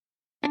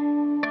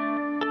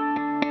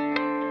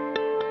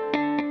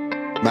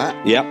Matt?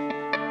 Yep.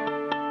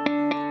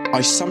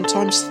 I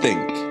sometimes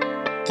think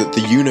that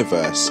the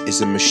universe is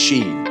a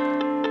machine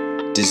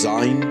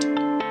designed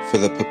for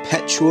the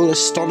perpetual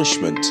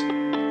astonishment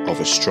of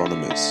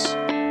astronomers.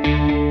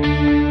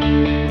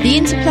 The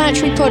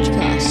Interplanetary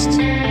Podcast.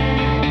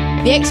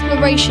 The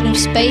exploration of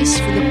space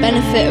for the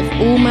benefit of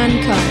all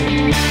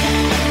mankind.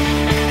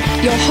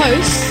 Your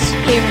hosts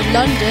here in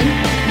London,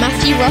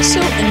 Matthew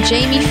Russell and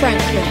Jamie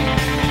Franklin.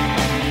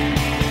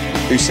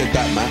 Who said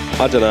that, Matt?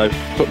 I don't know.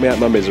 Put me out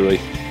my misery.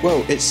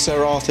 Well, it's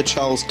Sir Arthur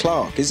Charles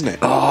Clarke, isn't it?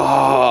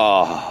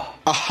 Ah.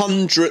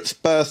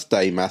 100th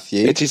birthday,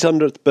 Matthew. It's his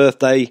 100th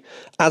birthday.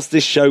 As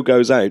this show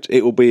goes out,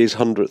 it will be his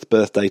 100th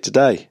birthday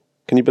today.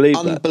 Can you believe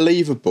that?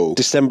 Unbelievable.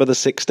 December the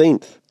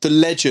 16th. The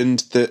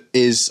legend that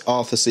is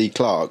Arthur C.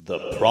 Clarke. The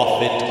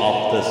prophet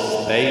of the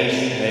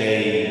space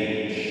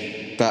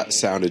age. That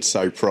sounded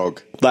so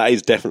prog. That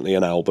is definitely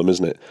an album,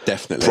 isn't it?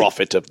 Definitely.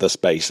 Prophet of the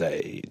Space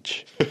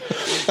Age.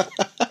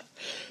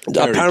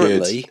 Very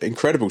Apparently, good.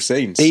 Incredible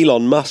scenes.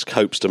 Elon Musk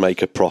hopes to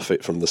make a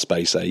profit from the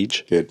space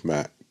age. Good,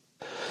 Matt.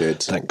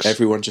 Good. Thanks.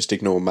 Everyone just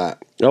ignore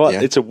Matt. Oh,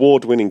 Yeah? it's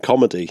award-winning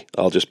comedy.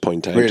 I'll just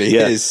point out. Really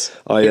is.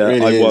 I It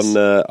really is.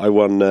 I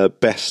won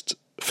best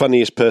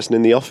funniest person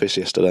in the office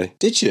yesterday.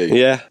 Did you?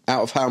 Yeah.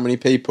 Out of how many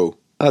people?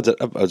 I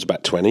was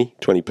about 20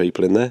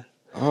 people in there.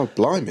 Oh,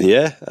 blimey.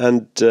 Yeah,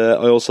 and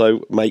I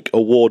also make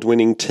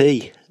award-winning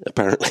tea,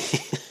 apparently.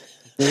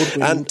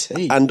 Award-winning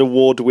tea. And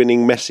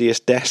award-winning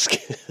messiest desk,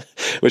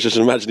 which I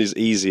should imagine is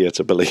easier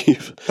to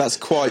believe. That's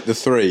quite the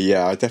three,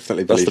 yeah, I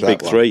definitely That's believe the that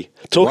big one. three.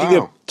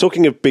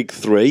 Talking of big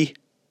three,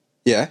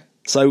 Yeah.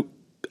 so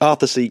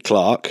Arthur C.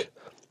 Clarke,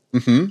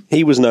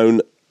 he was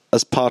known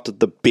as part of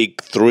the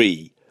big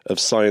three of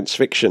science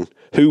fiction.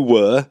 Who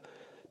were?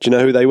 Do you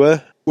know who they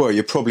were? Well,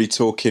 you're probably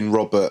talking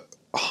Robert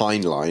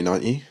Heinlein,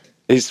 aren't you?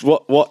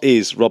 What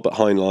is Robert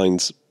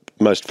Heinlein's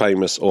most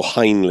famous, or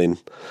Heinlein?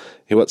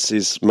 What's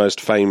his most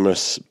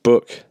famous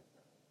book?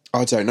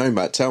 I don't know,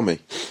 Matt, tell me.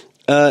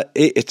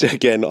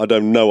 Again, I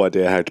have no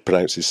idea how to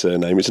pronounce his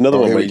surname. It's another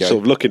one here where we you go.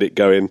 sort of look at it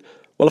going,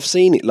 well, I've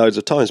seen it loads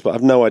of times, but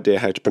I've no idea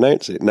how to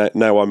pronounce it.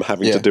 Now I'm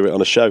having Yeah. to do it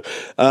on a show.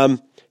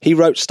 He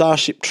wrote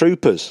Starship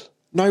Troopers.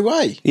 No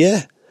way.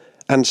 Yeah.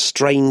 And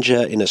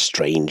Stranger in a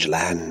Strange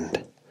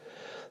Land.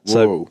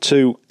 So Whoa.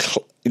 two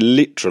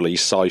literally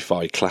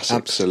sci-fi classics.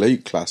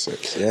 Absolute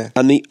classics, yeah.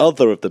 And the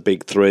other of the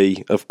big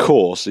three, of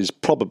course, is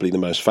probably the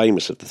most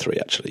famous of the three,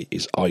 actually,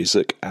 is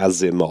Isaac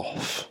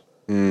Asimov.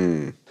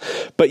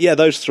 But yeah,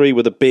 those three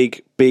were the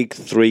big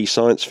three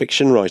science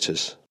fiction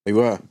writers. They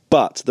were.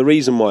 But the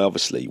reason why,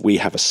 obviously, we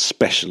have a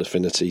special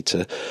affinity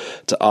to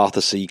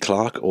Arthur C.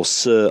 Clarke, or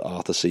Sir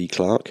Arthur C.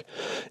 Clarke,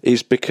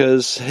 is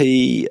because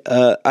he,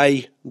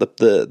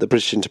 the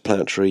British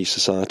Interplanetary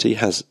Society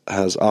has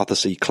Arthur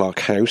C. Clarke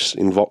House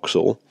in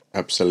Vauxhall.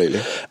 Absolutely.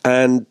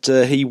 And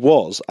he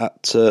was,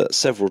 at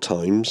several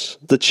times,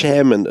 the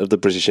chairman of the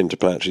British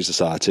Interplanetary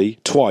Society,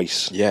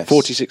 twice. Yes.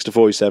 46 to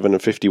 47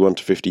 and 51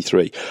 to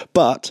 53.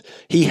 But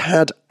he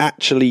had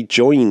actually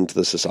joined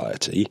the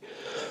society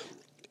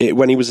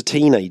when he was a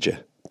teenager,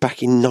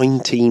 back in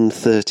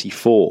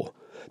 1934.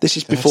 This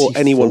is before 34.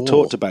 anyone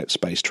talked about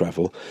space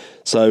travel.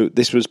 So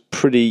this was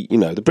pretty,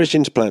 the British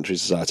Interplanetary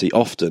Society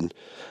often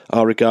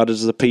are regarded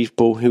as the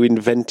people who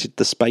invented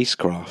the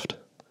spacecraft.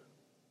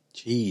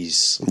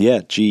 Jeez. Yeah,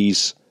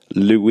 geez,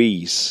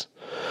 Louise.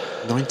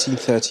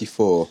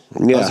 1934.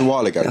 Yeah. That was a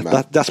while ago,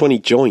 Matt. That's when he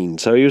joined.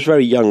 So he was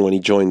very young when he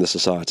joined the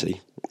society.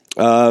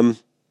 But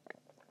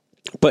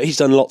he's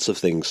done lots of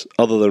things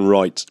other than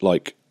write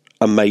like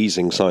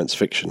amazing science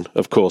fiction.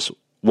 Of course,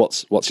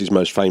 what's his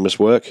most famous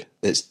work?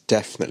 It's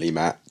definitely,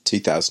 Matt,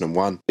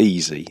 2001.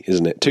 Easy,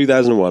 isn't it?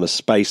 2001, A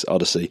Space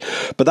Odyssey.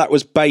 But that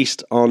was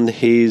based on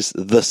his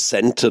The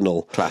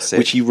Sentinel, Classic.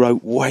 which he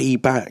wrote way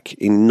back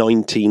in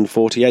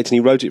 1948. And he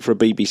wrote it for a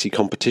BBC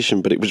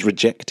competition, but it was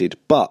rejected.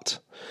 But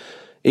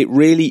it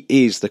really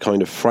is the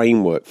kind of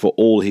framework for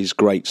all his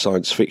great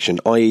science fiction,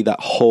 i.e.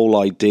 that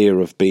whole idea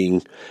of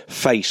being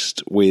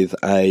faced with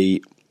a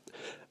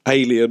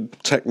alien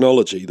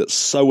technology that's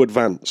so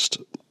advanced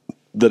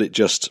that it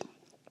just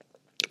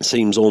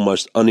seems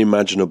almost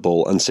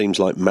unimaginable and seems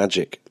like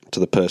magic to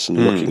the person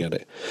looking at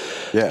it.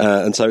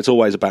 Yeah. And so it's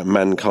always about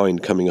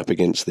mankind coming up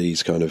against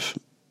these kind of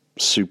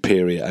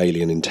superior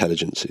alien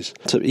intelligences.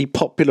 So he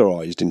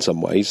popularised, in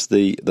some ways,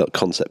 the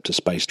concept of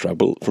space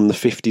travel from the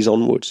 50s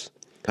onwards.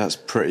 That's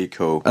pretty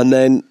cool. And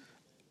then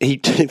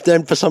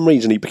then for some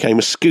reason he became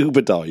a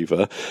scuba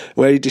diver,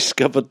 where he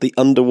discovered the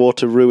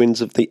underwater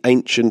ruins of the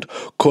ancient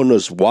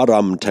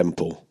Kunaswaram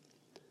temple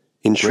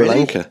in Sri Really?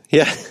 Lanka.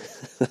 Yeah.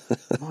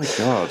 My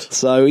God.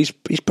 So he's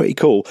pretty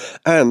cool.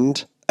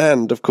 And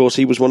of course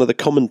he was one of the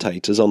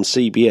commentators on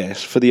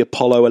CBS for the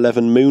Apollo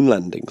 11 moon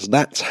landings.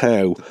 That's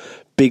how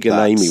big a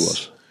name he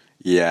was.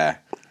 Yeah.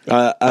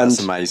 And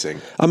That's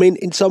amazing. I mean,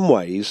 in some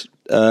ways,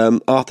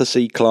 Arthur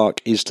C.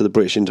 Clarke is to the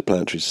British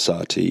Interplanetary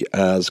Society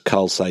as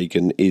Carl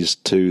Sagan is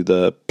to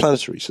the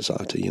Planetary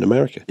Society in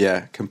America.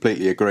 Yeah,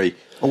 completely agree.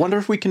 I wonder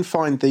if we can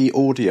find the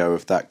audio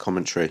of that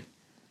commentary.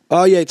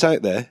 Oh, yeah, it's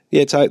out there.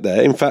 Yeah, it's out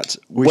there. In fact,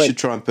 We should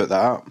try and put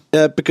that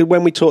up. because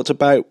when we talked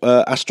about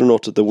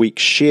Astronaut of the Week,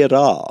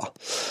 Shearer,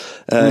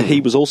 he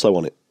was also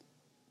on it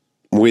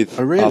with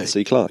really? Arthur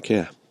C. Clarke,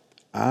 yeah.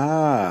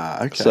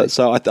 Ah, okay.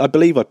 So I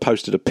believe I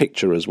posted a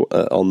picture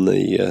on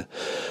the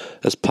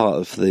as part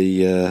of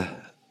the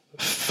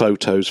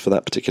photos for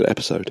that particular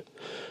episode.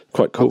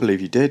 Quite cool. I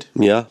believe you did.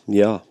 Yeah.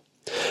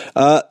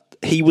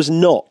 He was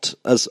not,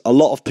 as a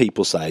lot of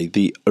people say,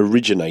 the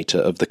originator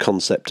of the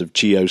concept of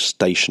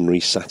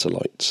geostationary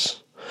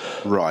satellites.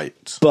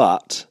 Right.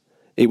 But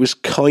it was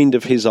kind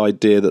of his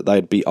idea that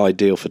they'd be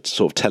ideal for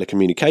sort of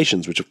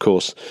telecommunications, which, of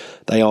course,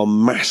 they are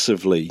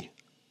massively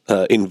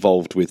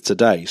involved with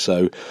today.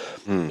 So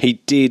he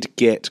did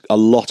get a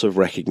lot of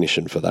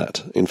recognition for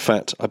that. In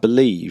fact, I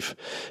believe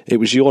it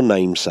was your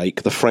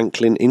namesake, the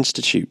Franklin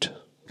Institute,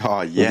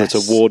 Yes.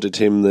 that awarded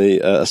him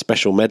a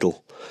special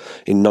medal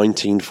in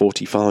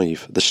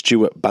 1945, the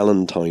Stuart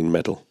Ballantyne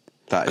Medal.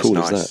 That is cool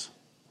nice. As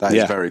That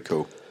is very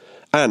cool.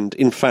 And,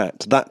 in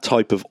fact, that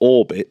type of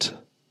orbit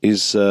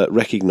is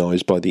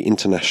recognised by the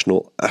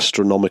International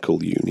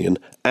Astronomical Union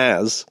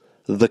as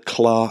the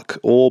Clarke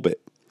orbit.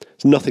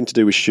 It's nothing to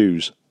do with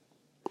shoes.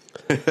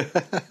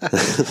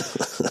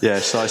 Yeah,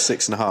 size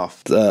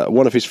 6.5.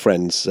 One of his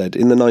friends said,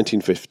 in the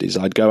 1950s,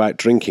 I'd go out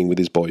drinking with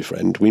his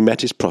boyfriend. We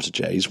met his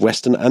protégés,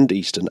 Western and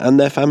Eastern, and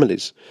their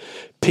families.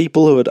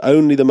 People who had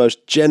only the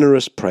most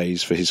generous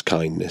praise for his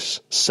kindness.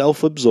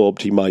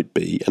 Self-absorbed he might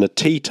be, and a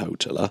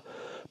teetotaler,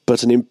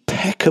 but an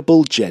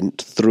impeccable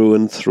gent through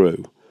and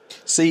through.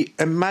 See,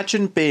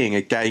 imagine being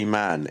a gay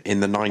man in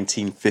the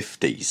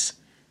 1950s.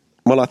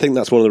 Well, I think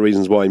that's one of the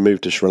reasons why he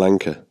moved to Sri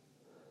Lanka.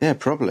 Yeah,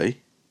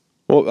 probably.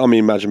 Well, I mean,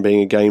 imagine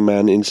being a gay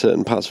man in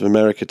certain parts of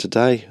America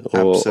today,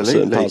 or Absolutely.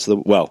 certain parts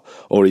of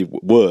or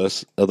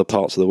worse, other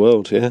parts of the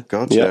world. Yeah,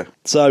 Gotcha. Yeah.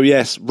 So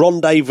yes,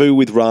 Rendezvous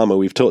with Rama.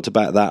 We've talked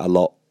about that a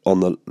lot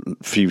on the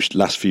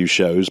last few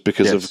shows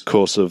because, Yes. of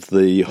course, of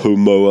the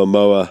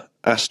Oumuamua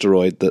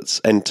asteroid that's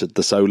entered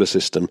the solar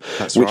system,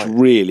 That's which right.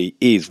 really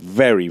is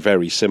very,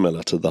 very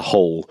similar to the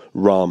whole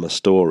Rama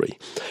story.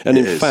 And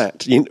It in is.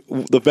 fact,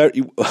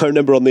 I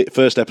remember on the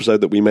first episode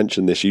that we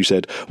mentioned this, you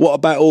said, "What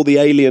about all the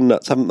alien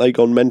nuts? Haven't they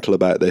gone mental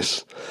about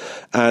this?"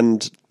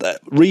 And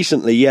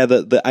recently,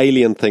 the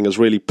alien thing has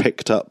really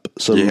picked up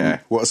some Yeah,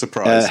 what a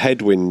surprise.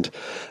 headwind,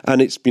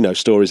 and it's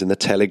stories in the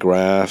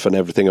Telegraph and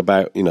everything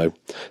about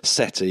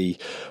SETI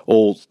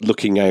all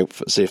looking out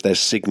for see if there's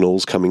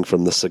signals coming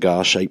from the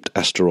cigar-shaped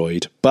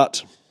asteroid,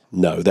 but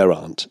no, there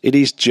aren't. It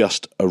is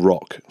just a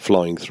rock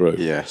flying through.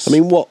 Yes. I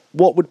mean, what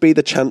would be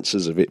the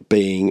chances of it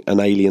being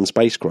an alien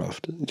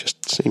spacecraft? It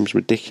just seems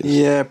ridiculous.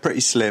 Yeah, pretty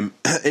slim.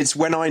 It's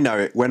when I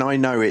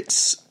know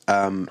it's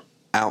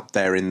out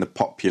there in the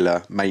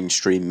popular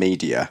mainstream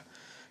media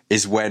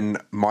is when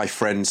my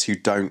friends who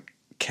don't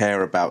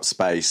care about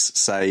space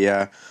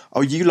say,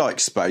 "Oh, you like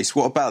space?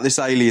 What about this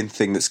alien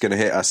thing that's going to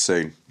hit us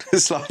soon?"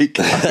 It's like,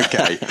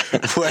 okay,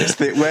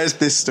 where's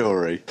this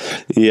story?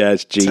 Yeah,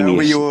 it's genius. Tell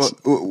me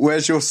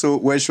where's your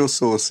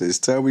sources?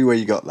 Tell me where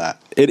you got that.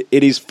 It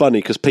is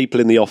funny because people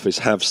in the office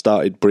have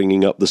started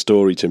bringing up the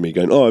story to me,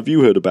 going, "Oh, have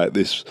you heard about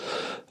this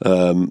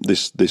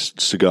this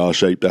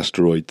cigar-shaped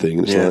asteroid thing?"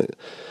 And it's like,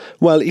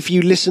 well, if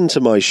you listen to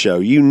my show,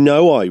 you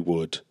know I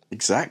would.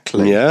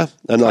 Exactly. Yeah,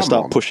 and I Come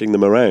start on. pushing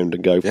them around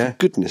and go, for Yeah.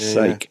 goodness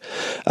Yeah, sake.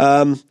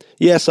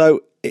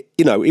 So,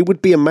 it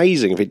would be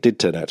amazing if it did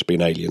turn out to be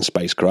an alien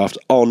spacecraft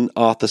on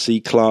Arthur C.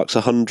 Clarke's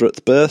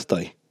 100th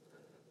birthday.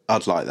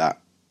 I'd like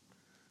that.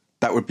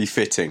 That would be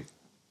fitting.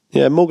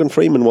 Yeah, Morgan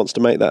Freeman wants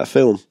to make that a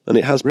film, and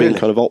it has been Really?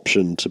 kind of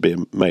optioned to be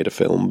made a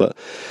film. But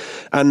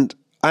and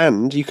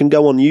you can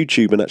go on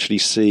YouTube and actually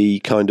see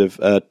kind of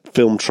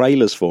film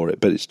trailers for it,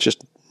 but it's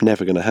just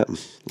never going to happen.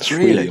 It's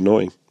really Really?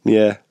 annoying.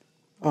 Yeah.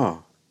 Oh,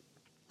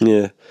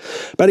 Yeah.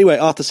 But anyway,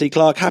 Arthur C.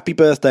 Clarke, happy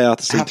birthday,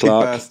 Arthur C. happy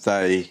Clarke.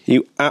 birthday,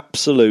 You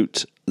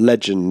absolute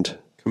legend.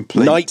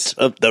 Complete. Knight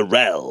of the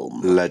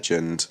realm.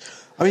 legend.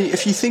 I mean,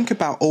 if you think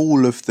about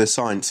all of the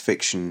science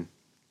fiction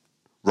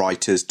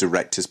writers,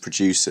 directors,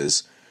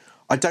 producers,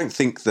 I don't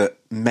think that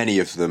many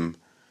of them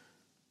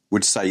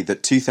would say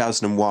that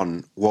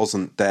 2001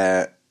 wasn't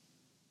their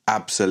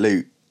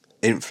absolute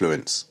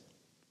influence.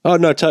 Oh,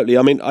 no, totally.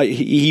 I mean,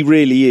 he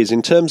really is.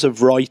 In terms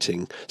of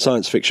writing,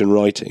 science fiction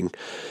writing,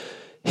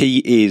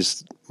 he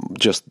is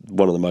just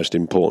one of the most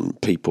important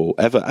people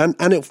ever.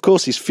 And of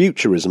course, his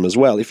futurism as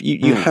well. If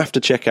you have to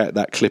check out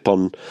that clip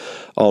on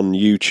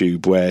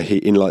YouTube where he,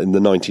 in the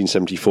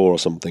 1974 or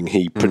something,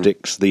 he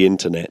predicts the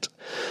internet.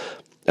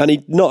 And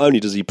he not only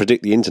does he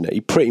predict the internet,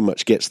 he pretty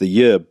much gets the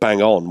year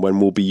bang on when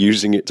we'll be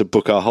using it to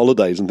book our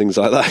holidays and things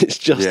like that. It's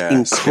just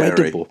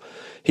incredible.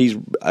 He's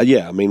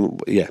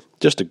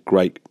just a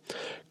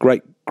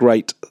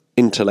great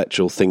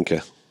intellectual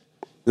thinker.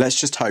 Let's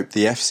just hope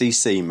the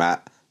FCC,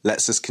 Matt,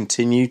 lets us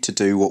continue to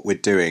do what we're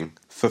doing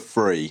for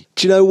free.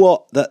 Do you know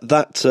what?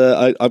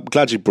 I'm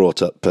glad you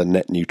brought up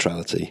net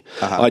neutrality.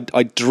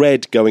 I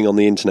dread going on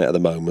the internet at the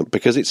moment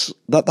because it's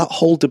that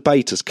whole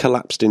debate has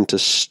collapsed into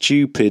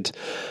stupid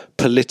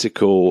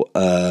political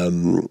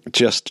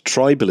just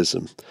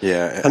tribalism.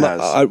 Yeah, it and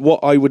has.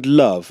 what I would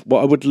love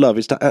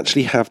is to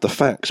actually have the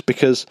facts,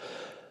 because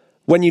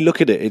when you look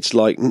at it, it's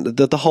like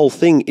the whole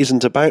thing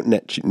isn't about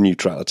net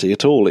neutrality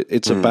at all.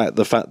 It's about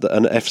the fact that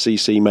an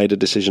FCC made a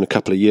decision a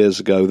couple of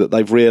years ago that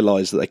they've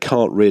realised that they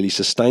can't really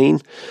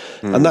sustain.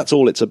 And that's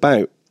all it's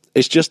about.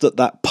 It's just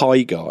that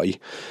pie guy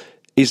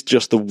is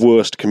just the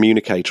worst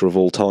communicator of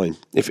all time.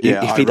 If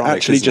he'd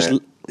actually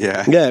just...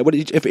 Well,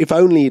 if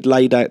only he'd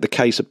laid out the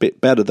case a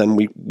bit better, then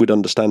we would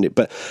understand it.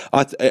 But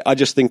I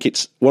just think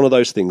it's one of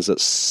those things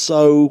that's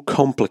so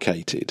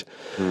complicated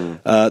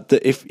that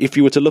if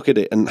you were to look at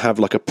it and have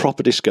like a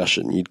proper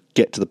discussion, you'd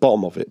get to the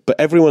bottom of it. But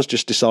everyone's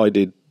just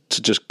decided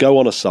to just go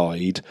on a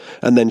side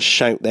and then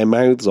shout their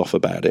mouths off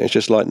about it. It's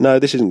just like, no,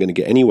 this isn't going to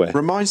get anywhere.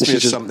 Reminds me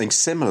of something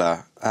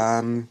similar.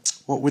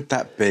 What would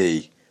that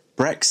be?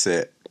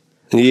 Brexit.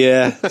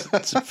 Yeah,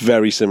 it's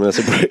very similar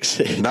to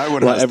Brexit. No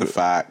one has the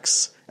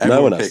facts.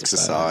 Everyone picks a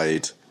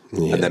side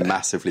and then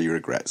massively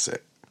regrets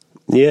it.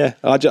 Yeah,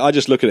 I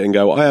just look at it and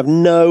go, I have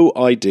no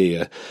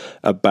idea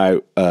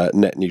about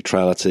net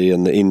neutrality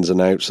and the ins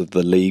and outs of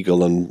the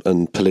legal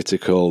and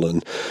political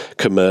and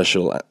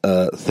commercial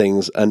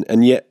things,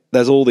 and yet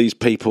there's all these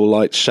people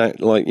like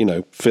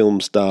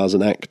film stars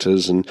and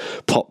actors and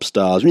pop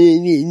stars.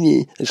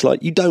 It's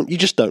like you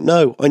just don't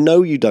know. I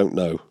know you don't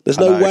know. There's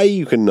no way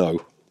you can know.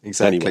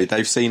 Exactly. Anyway.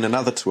 They've seen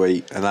another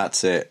tweet and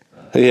that's it.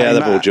 Yeah, hey, they've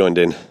Matt, all joined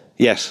in.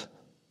 Yes.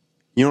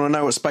 You want to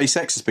know what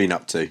SpaceX has been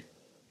up to?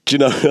 Do you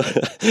know,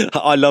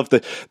 I love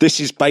this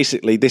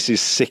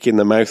is sick in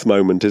the mouth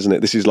moment, isn't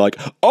it? This is like,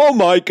 oh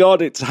my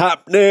God, it's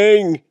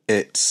happening.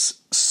 It's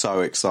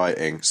so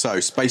exciting. So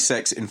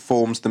SpaceX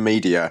informs the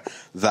media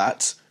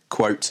that,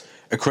 quote,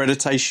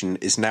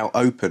 accreditation is now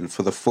open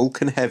for the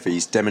Falcon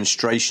Heavy's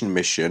demonstration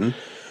mission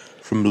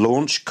from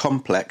Launch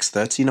Complex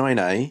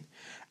 39A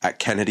at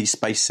Kennedy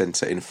Space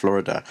Center in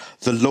Florida.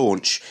 The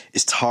launch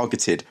is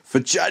targeted for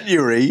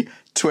January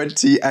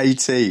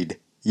 2018.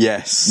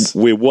 Yes.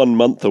 We're 1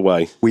 month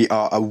away. We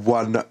are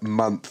 1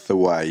 month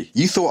away.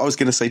 You thought I was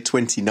going to say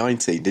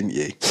 2019, didn't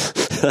you?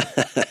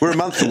 We're a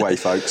month away,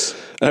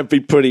 folks. That'd be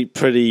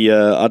pretty.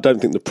 I don't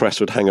think the press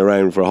would hang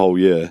around for a whole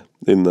year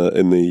in the.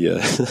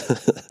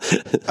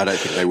 I don't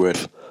think they would.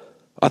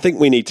 I think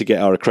we need to get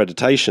our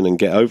accreditation and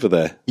get over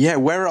there. Yeah,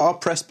 where are our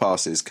press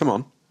passes? Come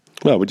on.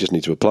 Well, we just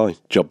need to apply.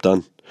 Job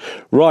done.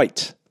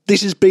 Right.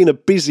 This has been a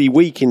busy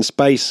week in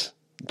space,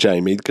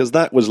 Jamie, because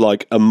that was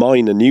like a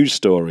minor news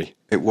story.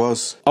 It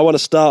was. I want to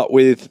start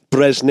with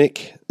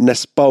Brezhnev,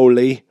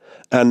 Nespoli,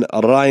 and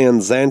Ryan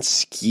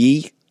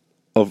Zansky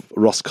of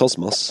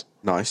Roscosmos.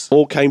 Nice.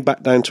 All came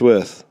back down to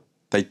Earth.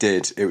 They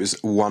did. It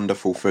was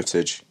wonderful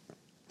footage.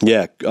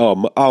 Yeah.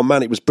 Oh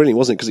man, it was brilliant,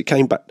 wasn't it? Because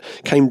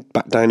it came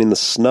back down in the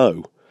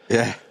snow.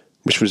 Yeah.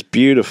 Which was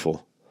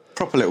beautiful.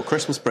 Proper little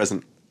Christmas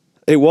present.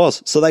 It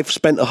was. So they've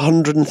spent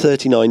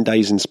 139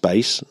 days in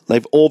space.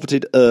 They've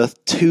orbited Earth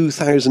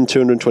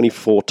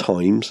 2,224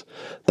 times.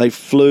 They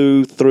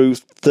flew through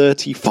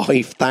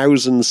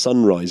 35,000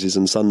 sunrises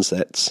and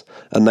sunsets.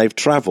 And they've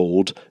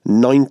travelled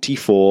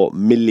 94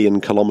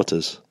 million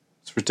kilometres.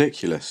 It's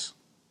ridiculous.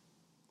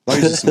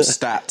 Those are some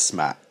stats,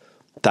 Matt.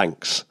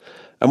 Thanks.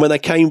 And when they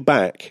came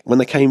back,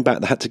 they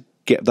had to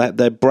get that.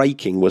 Their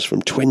braking was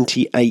from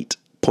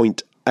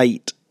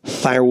 28.8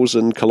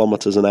 1,000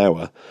 kilometres an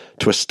hour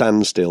to a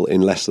standstill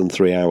in less than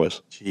 3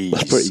 hours. Jeez.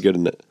 That's pretty good,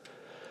 isn't it?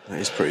 That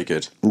is pretty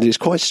good. And it's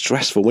quite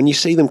stressful. When you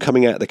see them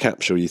coming out of the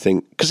capsule, you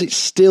think, because it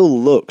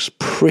still looks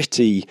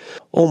pretty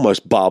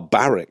almost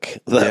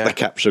barbaric, the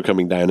capsule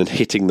coming down and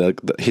hitting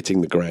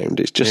the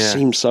ground. It just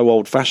seems so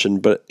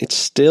old-fashioned, but it's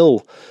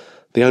still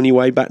the only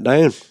way back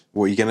down.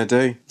 What are you going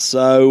to do?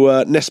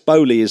 So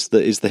Nespoli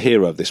is the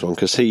hero of this one,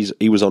 because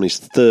he was on his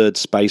third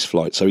space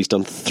flight, so he's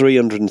done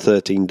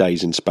 313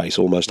 days in space,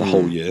 almost a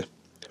whole year.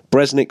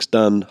 Brezhnev's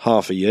done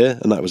half a year,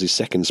 and that was his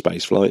second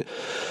space flight.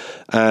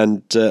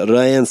 And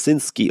Ryan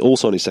Zansky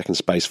also on his second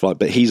space flight,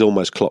 but he's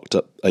almost clocked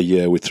up a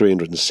year with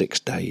 306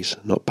 days.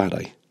 Not bad,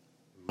 eh?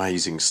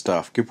 Amazing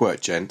stuff. Good work,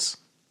 gents.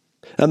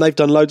 And they've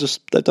done loads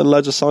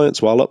of science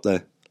while up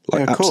there.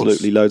 Like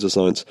absolutely loads of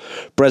science.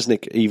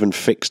 Brezhnev even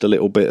fixed a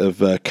little bit of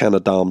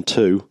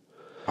Canadarm2.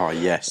 Oh,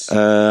 yes.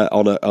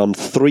 On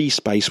 3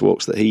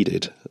 spacewalks that he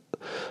did.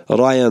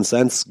 Ryan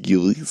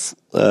Zansky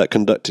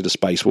conducted a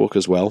spacewalk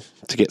as well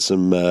to get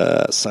some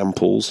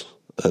samples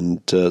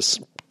and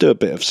do a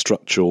bit of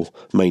structural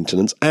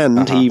maintenance.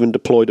 And he even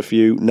deployed a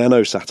few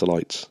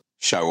nanosatellites.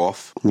 Show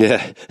off.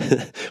 Yeah,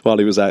 while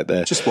he was out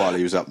there. Just while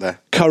he was up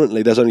there.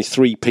 Currently, there's only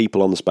 3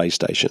 people on the space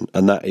station,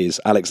 and that is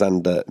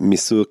Alexander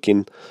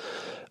Misurkin,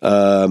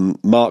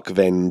 Mark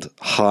Vend,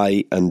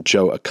 Hai, and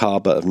Joe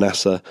Akaba of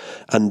NASA.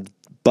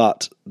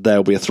 But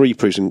there'll be a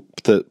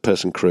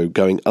 3-person crew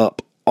going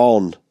up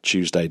on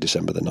Tuesday,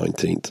 December the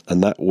 19th,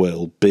 and that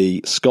will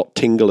be Scott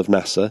Tingle of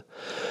NASA,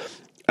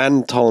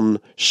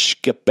 Anton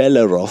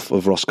Shkaplerov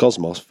of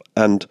Roscosmos,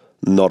 and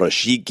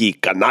Norishige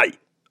Kanai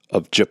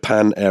of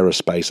Japan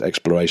Aerospace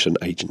Exploration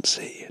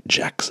Agency,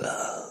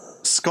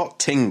 JAXA. Scott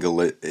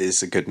Tingle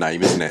is a good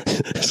name, isn't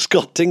it?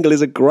 Scott Tingle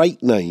is a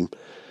great name.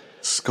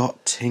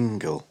 Scott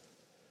Tingle.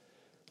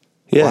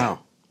 Yeah. Wow.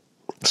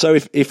 So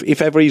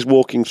if ever he's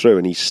walking through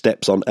and he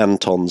steps on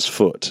Anton's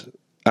foot,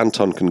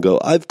 Anton can go,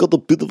 I've got a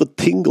bit of a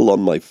tingle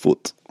on my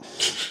foot.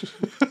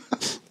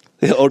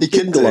 Or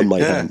tingle on my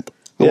hand.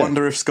 I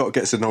wonder if Scott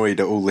gets annoyed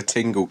at all the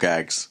tingle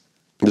gags.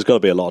 There's got to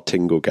be a lot of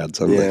tingle gags,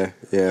 hasn't there?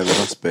 Yeah, there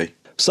must be.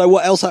 So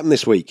what else happened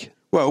this week?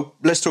 Well,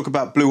 let's talk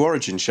about Blue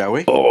Origin, shall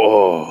we?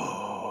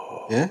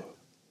 Oh. Yeah?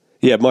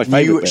 Yeah, my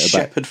favourite New bit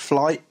Shepard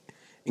flight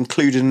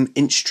included an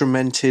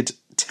instrumented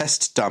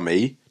test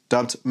dummy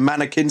dubbed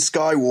Mannequin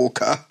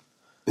Skywalker.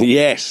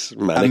 Yes,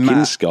 Mannequin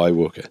Matt,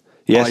 Skywalker.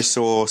 Yes. I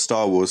saw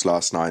Star Wars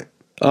last night.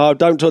 Oh,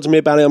 don't talk to me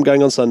about it. I'm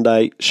going on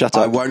Sunday. Shut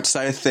up. I won't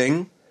say a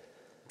thing.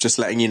 Just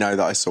letting you know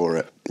that I saw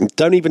it.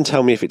 Don't even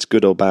tell me if it's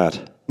good or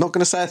bad. Not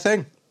going to say a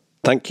thing.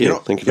 Thank you.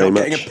 Thank you very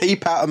much. You're getting a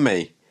peep out of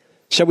me.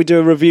 Shall we do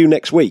a review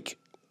next week?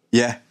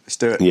 Yeah, let's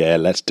do it. Yeah,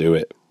 let's do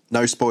it.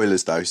 No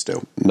spoilers, though,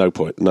 still. No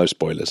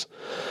spoilers.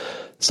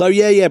 So,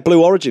 yeah,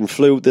 Blue Origin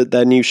flew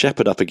their new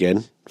Shepard up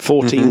again.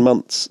 14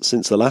 months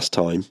since the last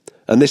time.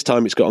 And this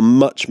time it's got a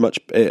much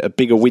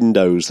bigger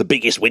windows, the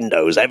biggest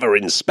windows ever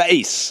in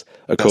space,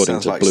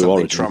 according to like Blue something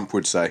Origin. Trump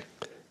would say.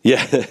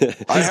 Yeah.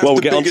 I have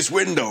the biggest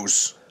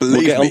windows. Believe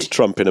We'll get me. on to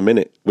Trump in a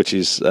minute, which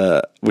is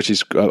I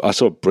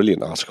saw a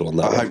brilliant article on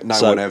that. I hope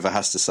no one ever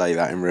has to say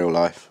that in real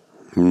life.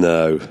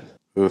 No.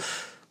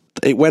 Oof.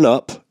 It went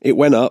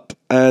up,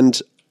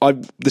 and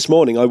this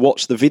morning I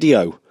watched the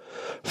video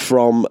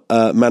from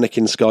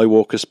Mannequin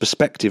Skywalker's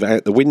perspective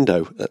out the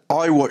window.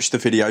 I watched the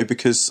video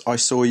because I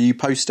saw you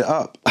post it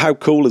up. How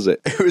cool is it?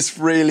 It was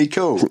really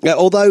cool. Yeah,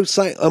 although,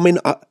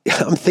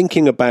 I'm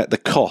thinking about the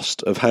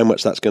cost of how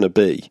much that's going to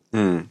be.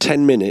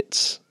 10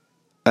 minutes,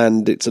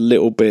 and it's a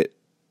little bit,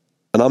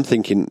 and I'm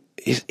thinking,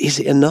 is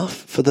it enough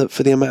for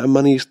the amount of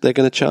money they're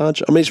going to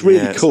charge? I mean, it's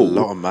really cool. It's a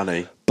lot of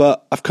money.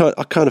 But I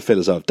kind of feel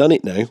as though I've done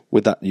it now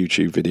with that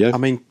YouTube video. I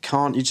mean,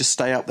 can't you just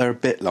stay up there a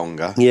bit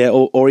longer? Yeah,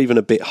 or even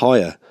a bit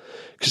higher.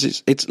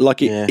 Because it's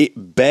like it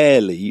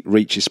barely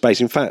reaches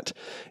space. In fact,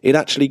 it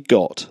actually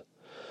got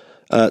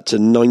to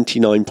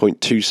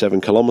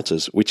 99.27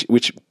 kilometres,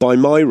 which by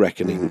my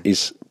reckoning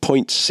is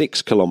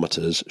 0.6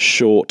 kilometres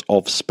short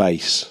of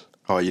space.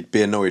 Oh, you'd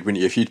be annoyed,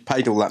 wouldn't you, if you'd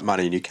paid all that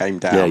money and you came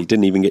down? Yeah, you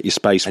didn't even get your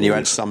space. And you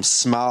had some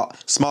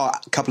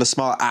couple of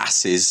smart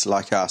asses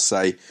like us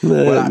say,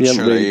 well, well, actually, you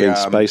haven't really been in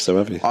space, though,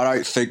 have you? I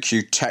don't think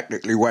you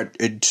technically went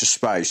into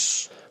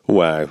space.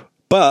 Wow.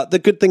 But the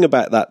good thing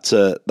about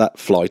that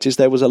flight is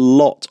there was a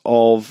lot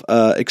of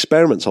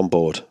experiments on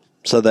board.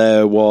 So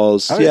there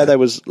was, there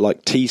was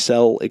like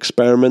T-cell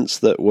experiments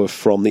that were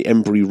from the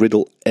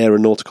Embry-Riddle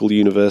Aeronautical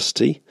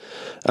University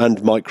and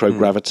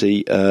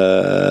microgravity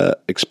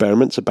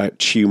experiments about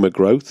tumour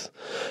growth.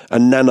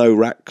 And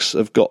NanoRacks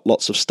have got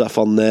lots of stuff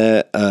on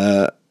there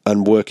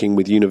and working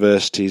with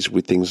universities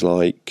with things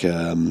like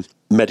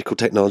medical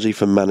technology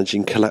for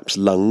managing collapsed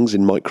lungs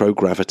in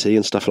microgravity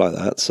and stuff like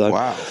that. So,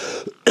 wow.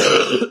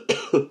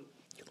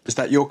 Is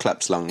that your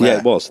collapsed lung there? Yeah,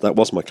 it was. That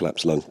was my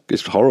collapsed lung.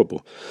 It's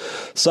horrible.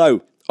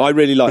 So I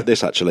really like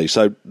this, actually.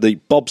 So the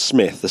Bob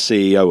Smith, the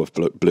CEO of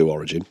Blue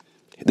Origin,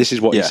 this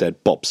is what he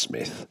said, Bob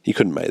Smith. You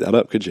couldn't make that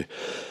up, could you?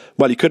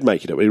 Well, you could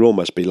make it up. It would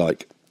almost be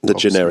like the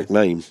Bob generic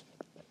Smith. Name.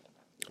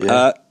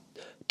 Yeah.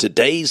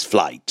 Today's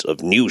flight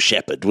of New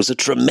Shepard was a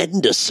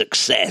tremendous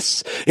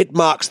success. It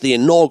marks the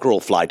inaugural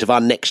flight of our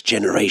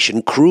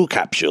next-generation crew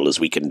capsule as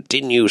we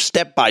continue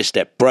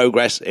step-by-step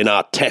progress in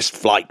our test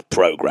flight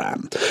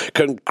program.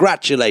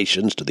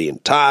 Congratulations to the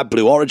entire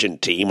Blue Origin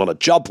team on a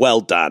job well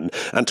done,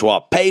 and to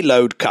our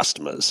payload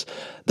customers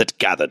that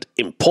gathered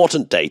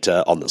important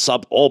data on the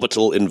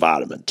suborbital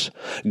environment.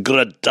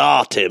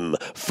 Gradatim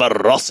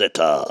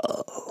ferociter.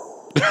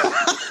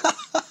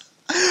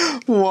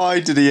 Why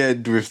did he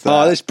end with that?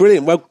 Oh, that's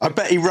brilliant. Well, I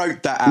bet he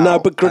wrote that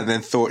out and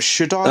then thought,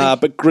 should I?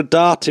 But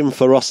Gradatim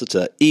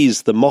ferociter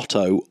is the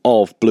motto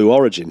of Blue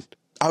Origin.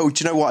 Oh,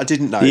 do you know what? I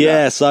didn't know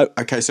that.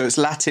 Okay, so it's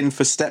Latin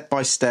for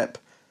step-by-step,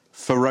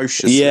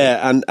 ferociously.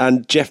 Yeah,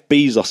 and Jeff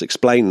Bezos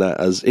explained that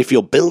as, if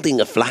you're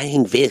building a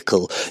flying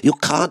vehicle, you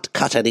can't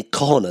cut any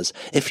corners.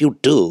 If you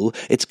do,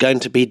 it's going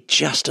to be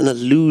just an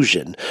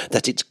illusion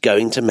that it's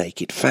going to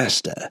make it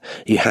faster.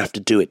 You have to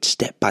do it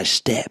step by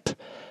step.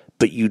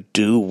 But you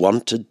do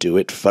want to do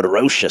it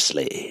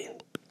ferociously.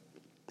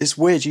 It's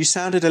weird. You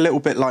sounded a little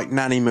bit like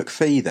Nanny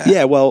McPhee there.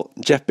 Yeah, well,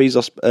 Jeff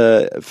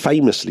Bezos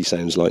famously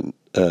sounds like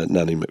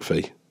Nanny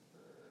McPhee.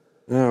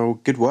 Oh,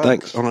 good work.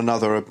 Thanks. On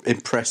another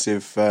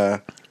impressive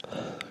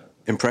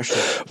impression.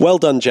 Well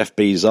done, Jeff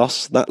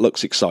Bezos. That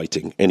looks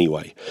exciting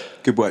anyway.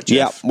 Good work,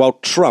 Jeff. Yeah, well,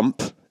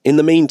 in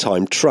the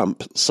meantime,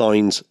 Trump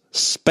signs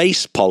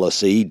Space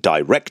Policy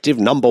Directive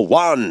Number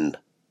 1.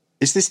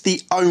 Is this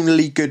the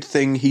only good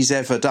thing he's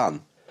ever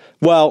done?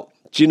 Well,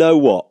 do you know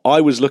what?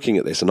 I was looking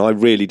at this and I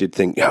really did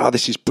think,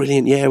 this is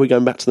brilliant. Yeah, we're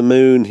going back to the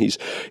moon. He's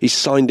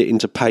signed it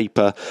into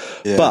paper.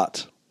 Yeah.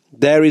 But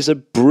There is a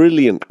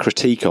brilliant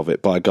critique of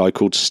it by a guy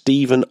called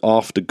Stephen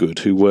Aftergood,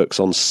 who works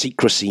on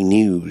Secrecy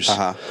News.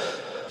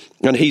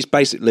 And he's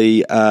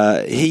basically,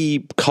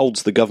 he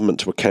holds the government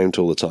to account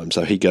all the time.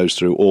 So he goes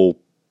through all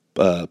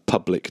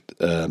public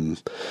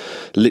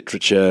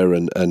literature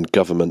and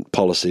government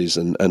policies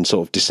and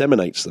sort of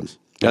disseminates them.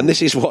 And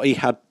this is what he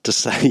had to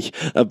say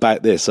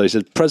about this. So he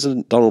said,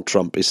 President Donald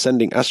Trump is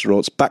sending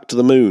astronauts back to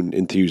the moon,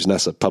 enthused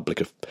NASA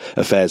Public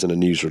Affairs in a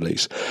news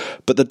release.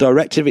 But the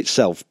directive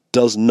itself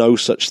does no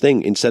such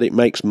thing. Instead, it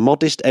makes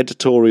modest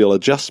editorial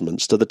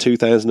adjustments to the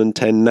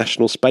 2010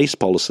 National Space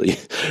Policy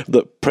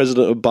that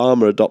President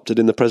Obama adopted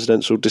in the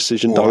Presidential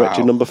Decision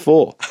Directive number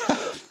 4.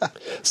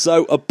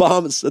 So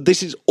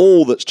this is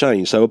all that's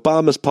changed. So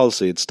Obama's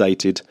policy had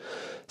stated,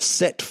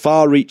 set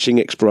far-reaching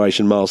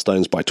exploration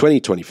milestones by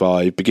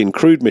 2025, begin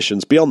crewed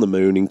missions beyond the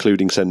moon,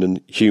 including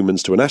sending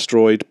humans to an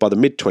asteroid. By the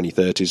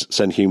mid-2030s,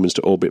 send humans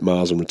to orbit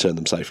Mars and return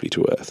them safely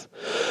to Earth.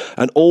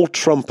 And all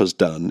Trump has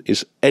done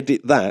is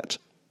edit that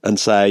and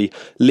say,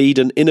 lead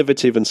an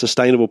innovative and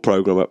sustainable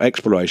program of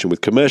exploration with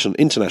commercial and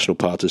international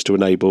partners to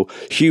enable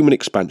human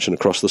expansion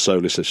across the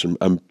solar system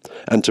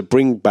and to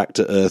bring back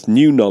to Earth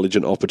new knowledge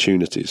and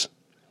opportunities.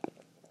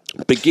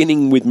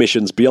 Beginning with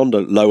missions beyond a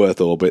low Earth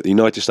orbit, the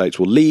United States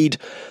will lead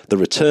the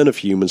return of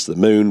humans to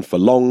the moon for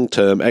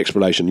long-term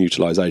exploration and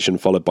utilisation,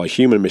 followed by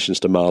human missions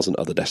to Mars and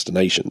other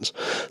destinations.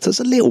 So there's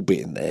a little bit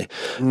in there,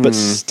 but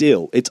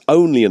still, it's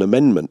only an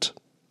amendment.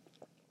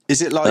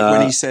 Is it like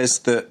when he says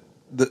that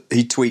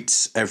he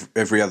tweets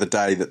every other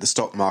day that the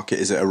stock market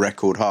is at a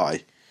record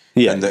high?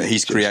 Yeah, and that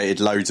he's created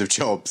loads of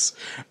jobs.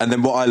 And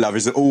then what I love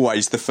is that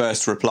always the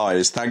first reply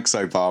is, thanks,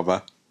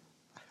 Obama.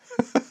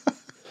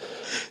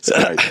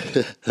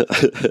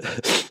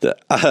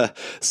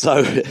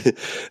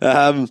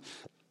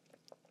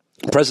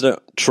 President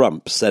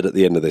Trump said at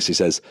the end of this, he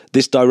says,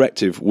 this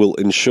directive will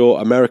ensure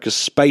America's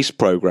space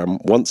program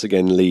once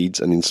again leads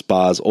and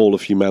inspires all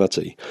of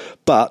humanity.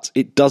 But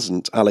it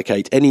doesn't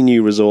allocate any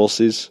new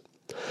resources,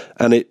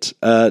 and it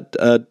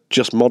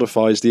just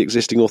modifies the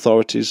existing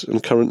authorities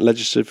and current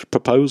legislative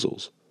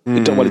proposals.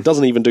 It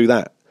doesn't even do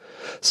that.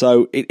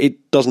 So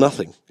it does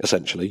nothing,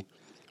 essentially.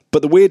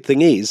 But the weird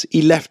thing is,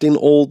 he left in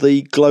all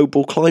the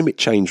global climate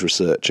change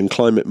research and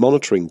climate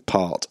monitoring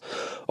part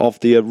of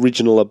the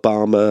original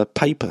Obama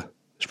paper.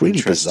 It's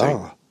really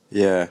bizarre.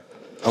 Yeah.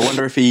 I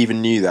wonder if he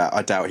even knew that.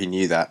 I doubt he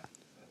knew that.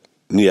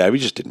 Yeah, he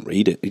just didn't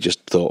read it. He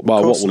just thought,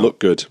 well, what will look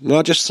good? Well,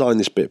 I'll just sign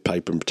this bit of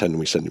paper and pretend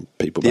we're sending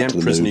people back to the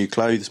moon. The Emperor's new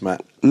clothes,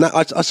 Matt. Now,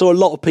 I saw a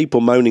lot of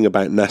people moaning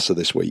about NASA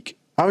this week.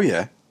 Oh,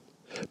 yeah?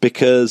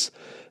 Because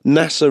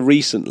NASA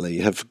recently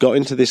have got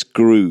into this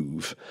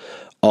groove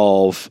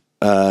of...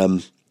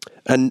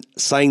 and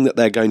saying that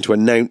they're going to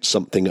announce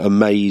something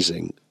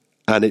amazing,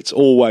 and it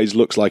always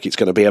looks like it's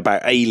going to be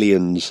about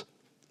aliens,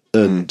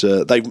 and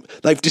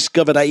they've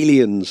discovered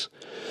aliens,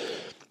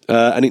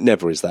 and it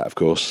never is that, of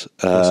course.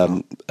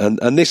 And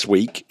this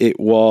week it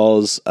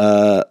was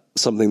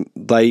something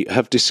they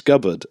have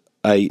discovered,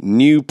 a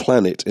new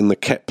planet in the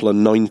Kepler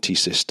 90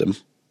 system,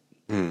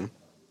 and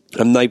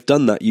they've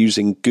done that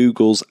using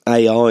Google's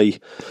AI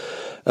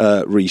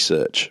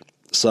research.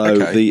 So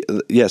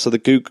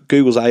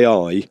Google's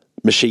AI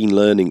machine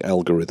learning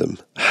algorithm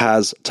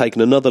has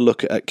taken another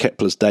look at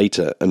Kepler's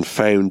data and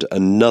found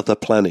another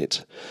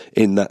planet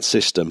in that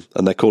system,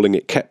 and they're calling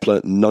it Kepler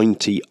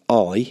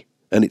 90I,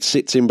 and it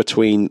sits in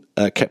between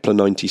Kepler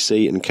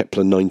 90c and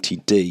Kepler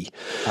 90d.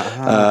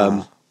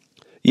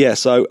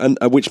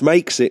 Which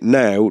makes it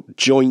now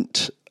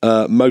joint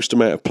most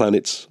amount of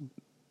planets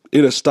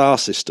in a star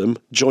system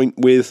joint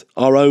with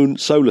our own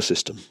solar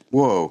system.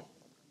 Whoa.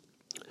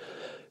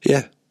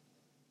 Yeah.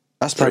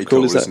 That's pretty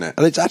cool, isn't it?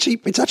 And it's actually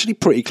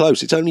pretty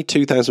close. It's only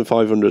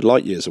 2,500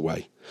 light years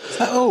away. Is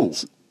that all?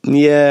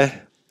 Yeah.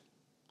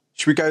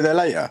 Should we go there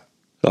later?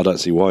 I don't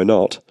see why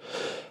not.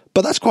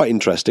 But that's quite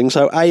interesting.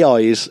 So AI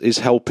is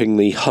helping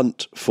the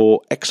hunt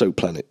for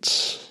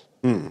exoplanets.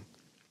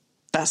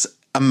 That's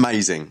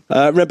amazing.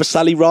 Remember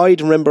Sally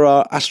Ride? Remember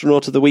our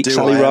astronaut of the week,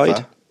 Sally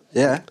Ride?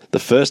 Yeah. The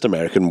first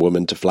American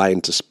woman to fly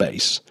into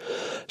space.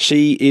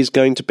 She is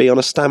going to be on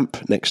a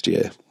stamp next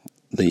year.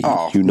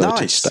 The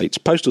United States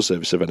Postal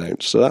Service have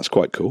announced, so that's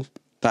quite cool.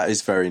 That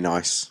is very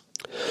nice.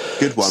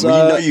 Good one.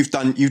 Well, you've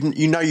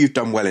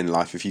done well in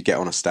life if you get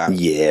on a stamp.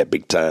 Yeah,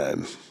 big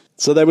time.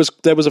 So there was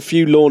a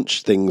few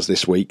launch things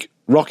this week.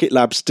 Rocket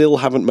Lab still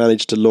haven't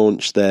managed to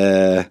launch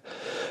their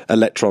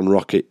Electron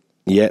rocket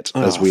yet,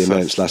 as we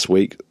announced last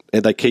week.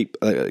 They keep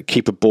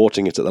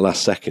aborting it at the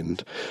last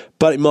second,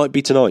 but it might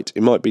be tonight.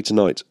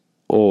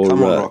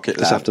 Or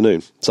this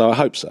afternoon. So I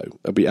hope so.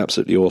 It'll be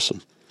absolutely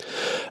awesome.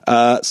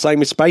 Same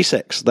with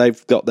SpaceX.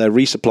 They've got their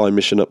resupply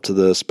mission up to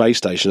the space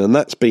station, and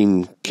that's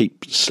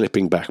keep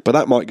slipping back, but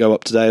that might go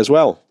up today as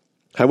well.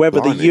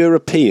 However, the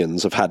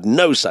Europeans have had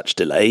no such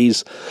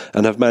delays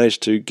and have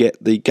managed to get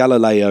the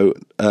Galileo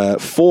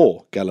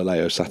 4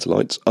 Galileo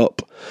satellites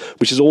up,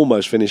 which has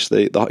almost finished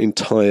the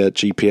entire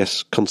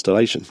GPS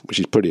constellation, which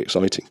is pretty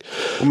exciting.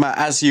 Well, Matt,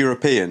 as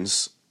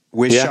Europeans,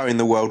 we're showing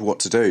the world what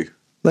to do.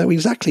 No,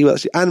 exactly.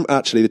 And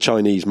actually, the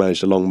Chinese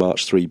managed a Long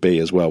March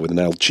 3B as well with an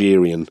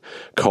Algerian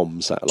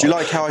comm satellite. Do you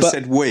like how I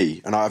said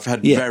we? And I've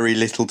had very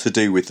little to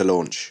do with the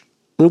launch.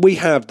 We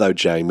have, though,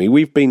 Jamie.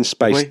 We've been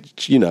space,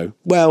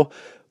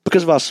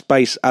 because of our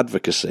space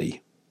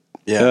advocacy,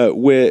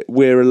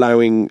 we're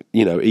allowing,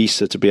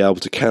 ESA to be able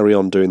to carry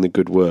on doing the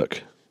good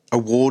work.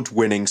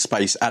 Award-winning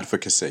space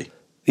advocacy.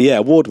 Yeah,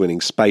 award-winning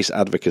space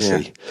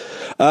advocacy.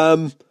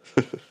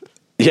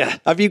 Yeah.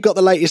 Have you got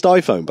the latest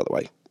iPhone, by the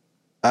way?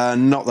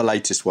 Not the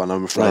latest one,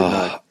 I'm afraid,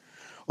 no.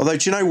 Although,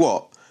 do you know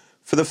what?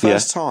 For the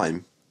first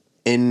time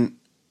in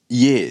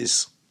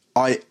years,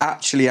 I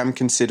actually am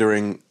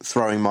considering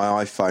throwing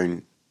my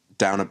iPhone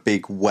down a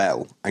big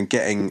well and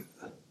getting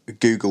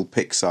Google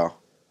Pixar.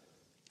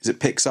 Is it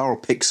Pixar or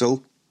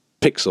Pixel?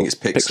 Pixel. I think it's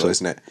Pixel,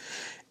 isn't it?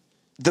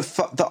 The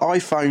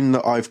iPhone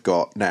that I've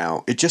got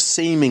now, it just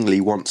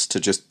seemingly wants to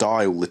just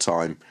die all the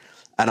time.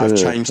 And I've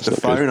changed the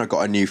phone. I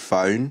got a new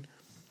phone.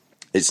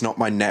 It's not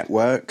my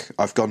network.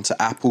 I've gone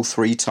to Apple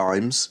 3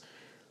 times.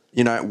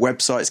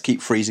 Websites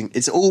keep freezing.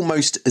 It's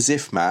almost as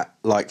if, Matt,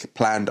 like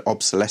planned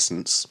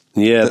obsolescence.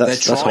 Yeah, they're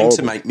trying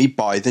to make me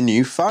buy the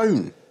new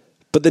phone.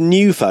 But the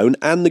new phone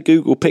and the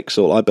Google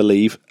Pixel, I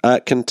believe,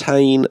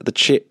 contain the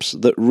chips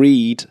that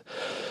read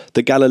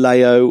the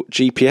Galileo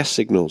GPS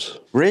signals.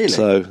 Really?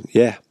 So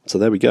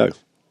there we go.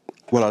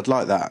 Well, I'd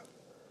like that.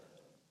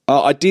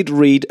 I did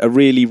read a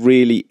really,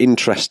 really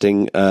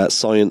interesting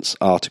science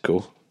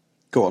article.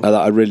 Go on.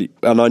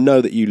 And I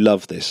know that you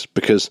love this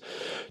because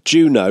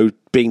Juno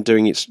being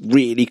doing its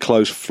really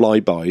close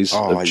flybys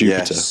of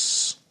Jupiter.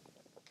 Yes.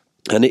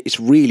 And it's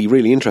really,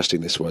 really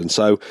interesting, this one.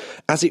 So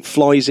as it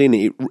flies in,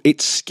 it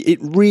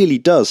really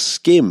does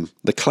skim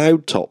the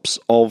cloud tops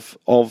of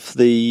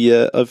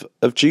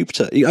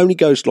Jupiter. It only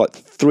goes like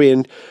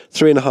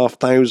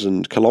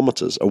 3,500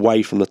 kilometres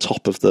away from the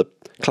top of the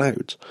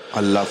clouds.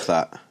 I love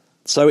that.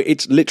 So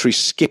it's literally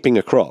skipping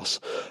across.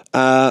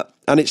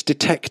 And it's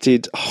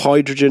detected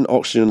hydrogen,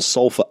 oxygen, and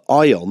sulfur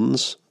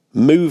ions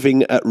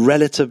moving at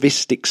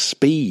relativistic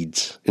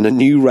speeds in a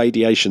new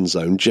radiation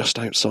zone just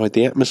outside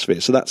the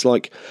atmosphere. So that's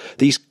like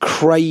these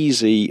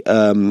crazy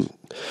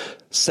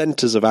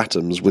centres of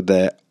atoms with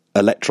their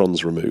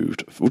electrons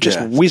removed, just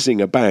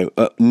whizzing about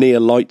at near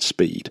light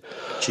speed.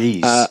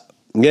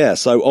 Jeez.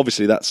 So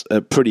obviously that's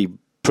a pretty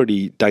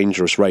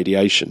dangerous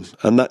radiation.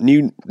 And that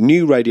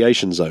new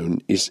radiation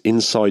zone is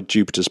inside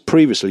Jupiter's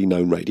previously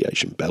known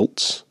radiation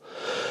belts.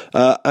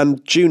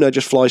 And Juno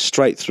just flies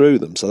straight through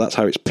them, so that's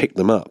how it's picked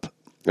them up.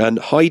 And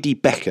Heidi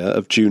Becker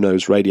of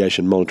Juno's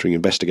Radiation Monitoring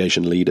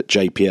Investigation Lead at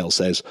JPL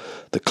says,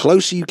 the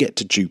closer you get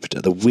to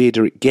Jupiter, the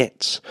weirder it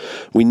gets.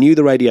 We knew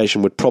the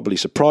radiation would probably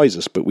surprise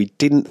us, but we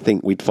didn't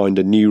think we'd find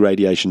a new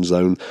radiation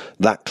zone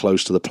that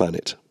close to the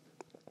planet.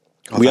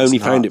 We only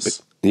found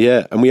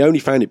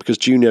it because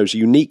Juno's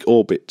unique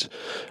orbit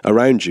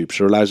around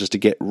Jupiter allows us to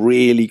get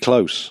really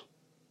close.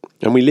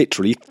 And we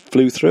literally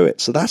flew through it.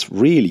 So that's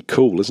really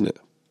cool, isn't it?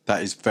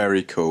 That is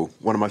very cool.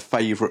 One of my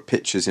favourite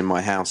pictures in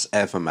my house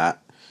ever,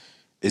 Matt,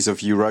 is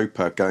of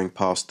Europa going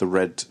past the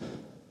red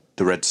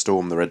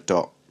storm, the red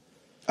dot.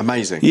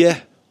 Amazing. Yeah.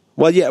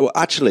 Well,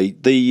 actually,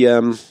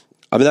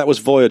 that was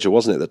Voyager,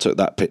 wasn't it, that took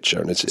that picture,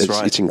 and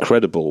it's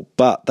incredible.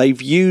 But they've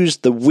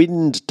used the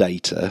wind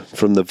data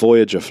from the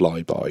Voyager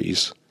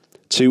flybys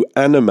to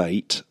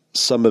animate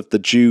some of the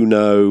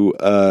Juno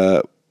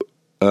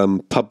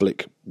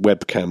public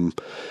webcam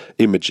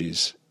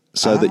images,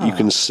 so that you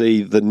can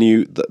see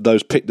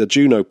the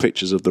Juno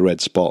pictures of the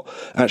red spot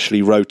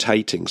actually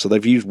rotating. So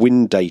they've used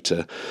wind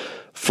data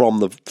from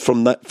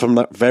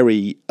that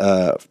very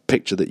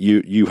picture that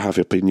you have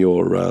up in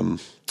your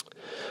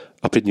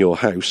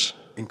house.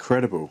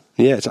 Incredible.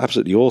 Yeah, it's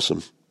absolutely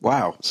awesome.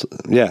 Wow. So,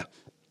 yeah.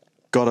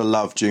 Gotta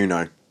love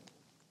Juno.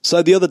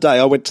 So the other day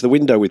I went to the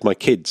window with my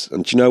kids,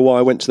 and do you know why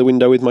I went to the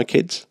window with my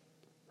kids?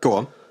 Go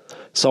on.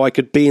 So I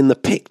could be in the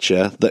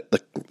picture that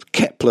the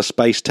Kepler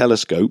Space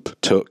Telescope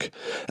took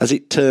as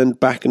it turned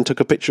back and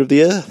took a picture of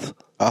the Earth.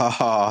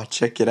 Ah,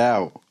 check it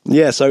out.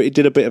 Yeah, so it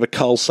did a bit of a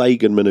Carl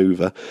Sagan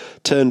manoeuvre,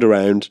 turned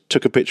around,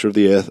 took a picture of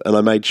the Earth, and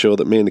I made sure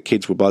that me and the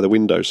kids were by the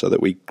window so that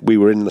we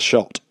were in the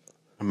shot.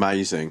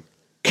 Amazing.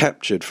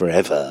 Captured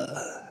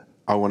forever.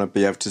 I want to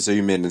be able to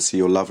zoom in and see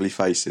your lovely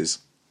faces.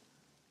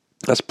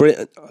 That's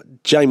brilliant.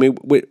 Jamie,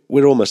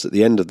 we're almost at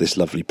the end of this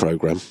lovely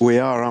programme. We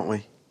are, aren't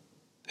we?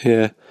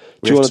 Yeah.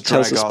 Do you want to tell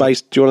us the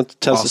space? Do you want to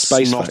tell us the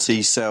space fact?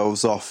 Snotty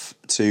selves off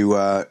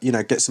to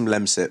get some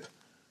Lemsip.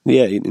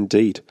 Yeah,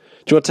 indeed.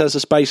 Do you want to tell us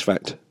a space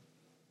fact?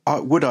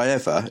 Would I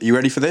ever? Are you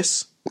ready for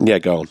this? Yeah,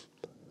 go on.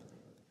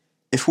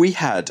 If we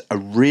had a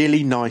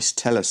really nice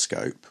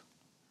telescope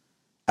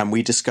and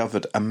we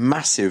discovered a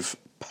massive,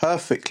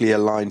 perfectly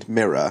aligned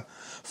mirror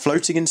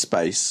floating in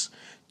space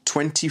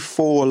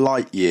 24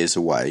 light years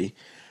away,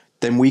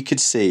 then we could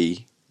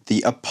see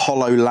the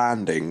Apollo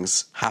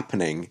landings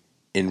happening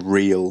in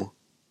real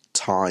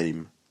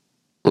time.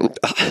 What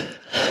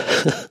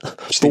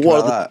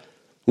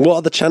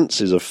are the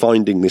chances of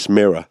finding this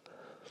mirror,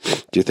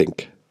 do you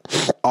think?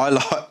 I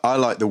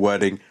like the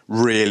wording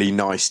really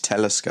nice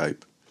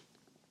telescope.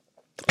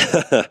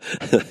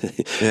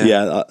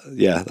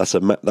 That's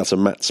a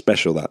Matt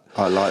special. That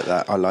I like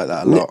that a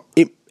lot.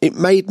 It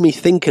made me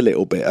think a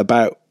little bit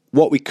about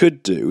what we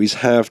could do is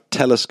have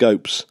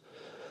telescopes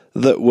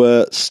that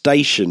were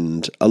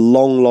stationed a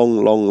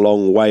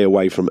long way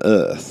away from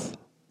Earth,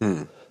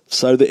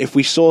 so that if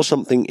we saw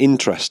something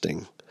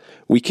interesting,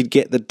 we could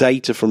get the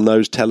data from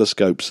those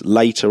telescopes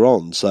later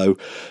on. So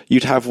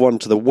you'd have one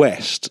to the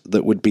west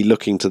that would be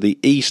looking to the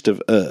east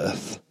of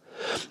Earth.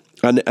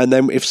 And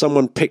then if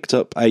someone picked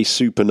up a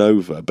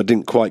supernova but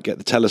didn't quite get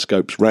the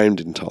telescopes round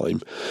in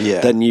time,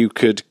 then you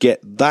could get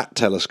that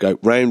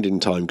telescope round in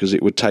time, because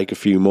it would take a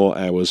few more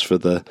hours for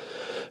the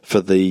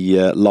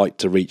light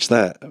to reach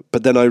that.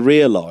 But then I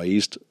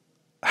realised,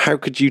 how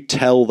could you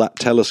tell that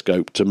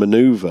telescope to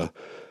manoeuvre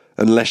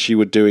unless you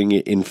were doing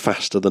it in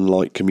faster than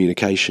light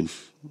communication?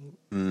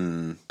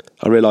 I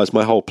realised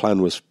my whole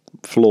plan was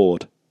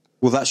flawed.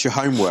 Well, that's your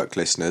homework,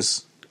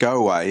 listeners. Go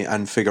away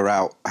and figure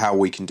out how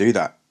we can do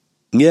that.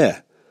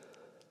 Yeah.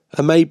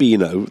 And maybe,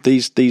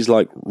 these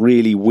like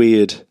really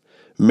weird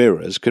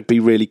mirrors could be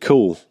really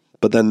cool.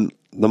 But then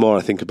the more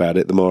I think about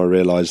it, the more I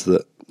realise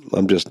that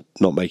I'm just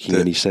not making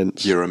any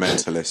sense. You're a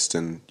mentalist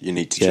and you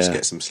need to just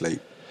get some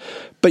sleep.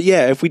 But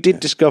yeah, if we did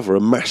discover a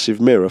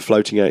massive mirror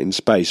floating out in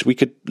space, we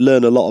could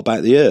learn a lot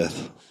about the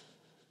Earth.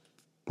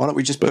 Why don't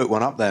we just put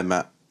one up there,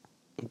 Matt?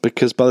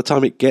 Because by the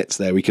time it gets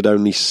there, we could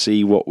only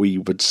see what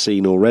we had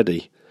seen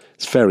already.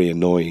 It's very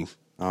annoying.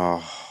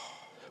 Oh.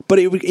 But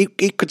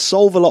it could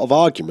solve a lot of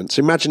arguments.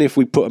 Imagine if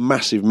we put a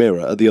massive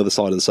mirror at the other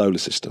side of the solar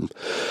system,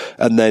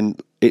 and then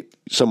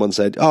someone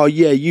said, "Oh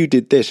yeah, you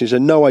did this." And you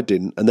said, "No, I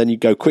didn't." And then you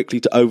go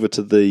quickly over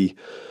to the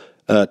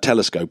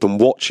telescope and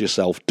watch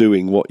yourself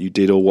doing what you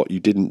did or what you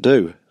didn't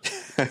do.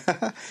 You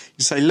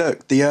say,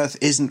 "Look, the Earth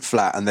isn't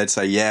flat," and they'd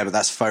say, "Yeah, but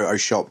that's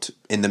photoshopped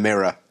in the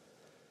mirror."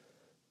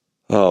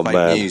 Oh Fake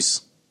man!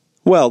 News.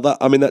 Well,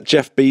 that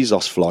Jeff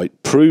Bezos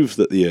flight proved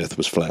that the Earth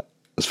was flat,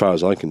 as far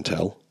as I can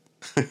tell.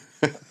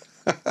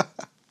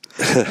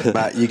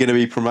 Matt, you're going to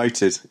be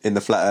promoted in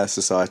the Flat Earth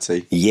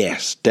Society.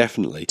 Yes,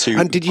 definitely.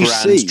 And did you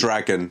see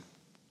Dragon?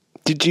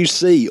 Did you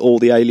see all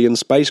the alien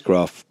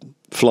spacecraft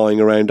flying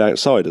around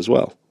outside as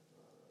well?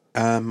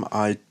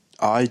 I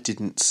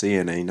didn't see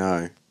any.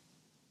 No.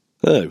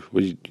 Oh,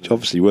 well, you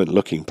obviously weren't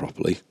looking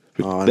properly.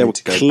 Oh, there were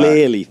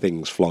clearly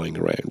things flying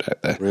around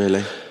out there.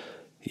 Really?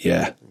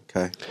 Yeah.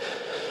 Okay.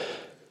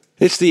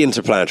 It's the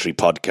Interplanetary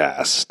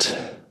Podcast.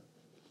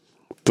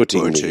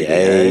 Putting the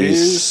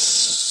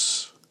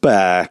A's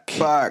back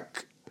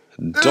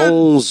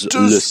dans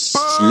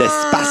l'espacial.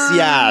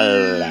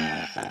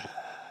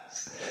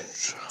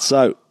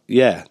 So,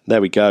 yeah,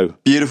 there we go.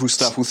 Beautiful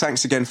stuff. Well,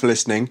 thanks again for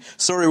listening.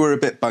 Sorry we're a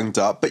bit bunged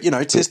up, but,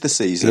 'tis the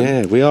season.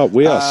 Yeah, we are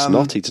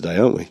snotty today,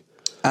 aren't we?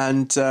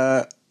 And,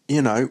 get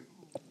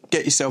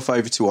yourself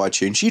over to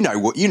iTunes. You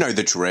know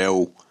the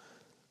drill.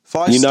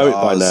 5 stars. You know it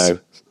by now.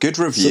 Good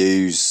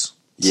reviews.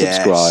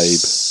 Subscribe.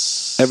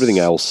 Everything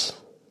else.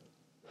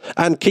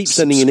 And keep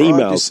sending in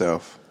Subscribe emails.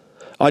 yourself.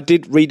 I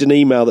did read an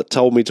email that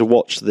told me to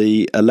watch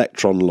the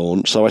Electron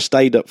launch, so I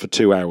stayed up for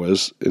 2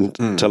 hours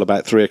until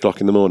about 3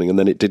 o'clock in the morning, and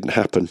then it didn't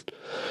happen.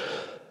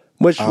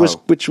 Which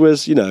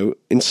was,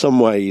 in some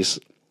ways,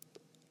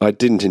 I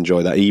didn't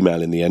enjoy that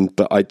email in the end,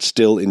 but I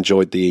still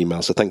enjoyed the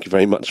email, so thank you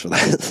very much for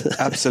that.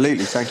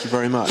 Absolutely, thank you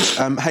very much.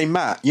 Hey,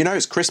 Matt,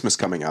 it's Christmas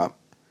coming up.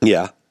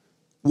 Yeah.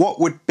 What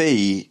would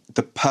be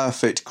the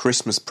perfect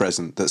Christmas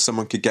present that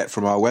someone could get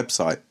from our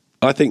website?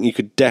 I think you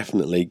could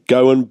definitely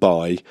go and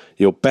buy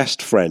your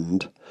best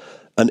friend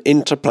an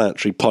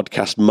Interplanetary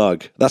Podcast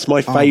mug. That's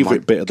my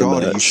favourite bit of the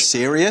merch. Are you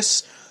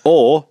serious?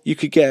 Or you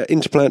could get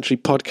Interplanetary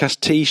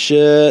Podcast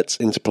T-shirts,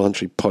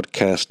 Interplanetary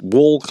Podcast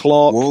wall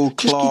clock. You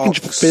can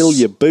fill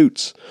your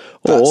boots.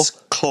 That's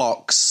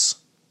clocks.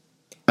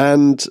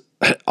 And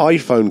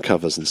iPhone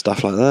covers and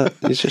stuff like that.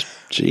 It's just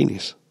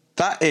genius.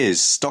 That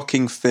is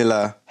stocking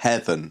filler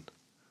heaven.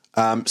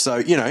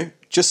 So,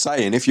 just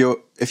saying, if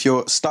you're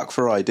stuck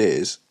for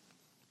ideas,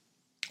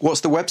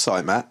 what's the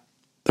website, Matt?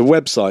 The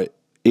website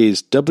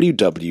is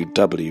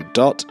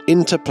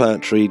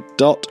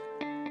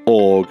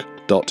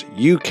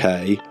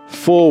www.interplanetary.org.uk/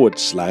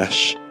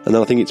 and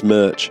then I think it's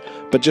merch.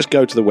 But just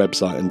go to the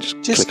website and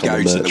just click on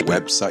the merch. Just go to the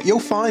website. You'll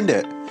find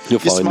it. You're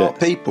smart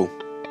people.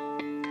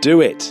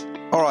 Do it.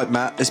 All right,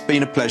 Matt, it's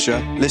been a pleasure.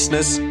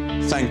 Listeners,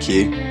 thank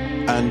you.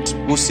 And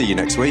we'll see you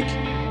next week.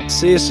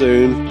 See you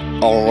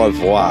soon. Au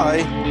revoir.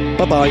 Bye.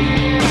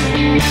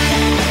 Bye-bye.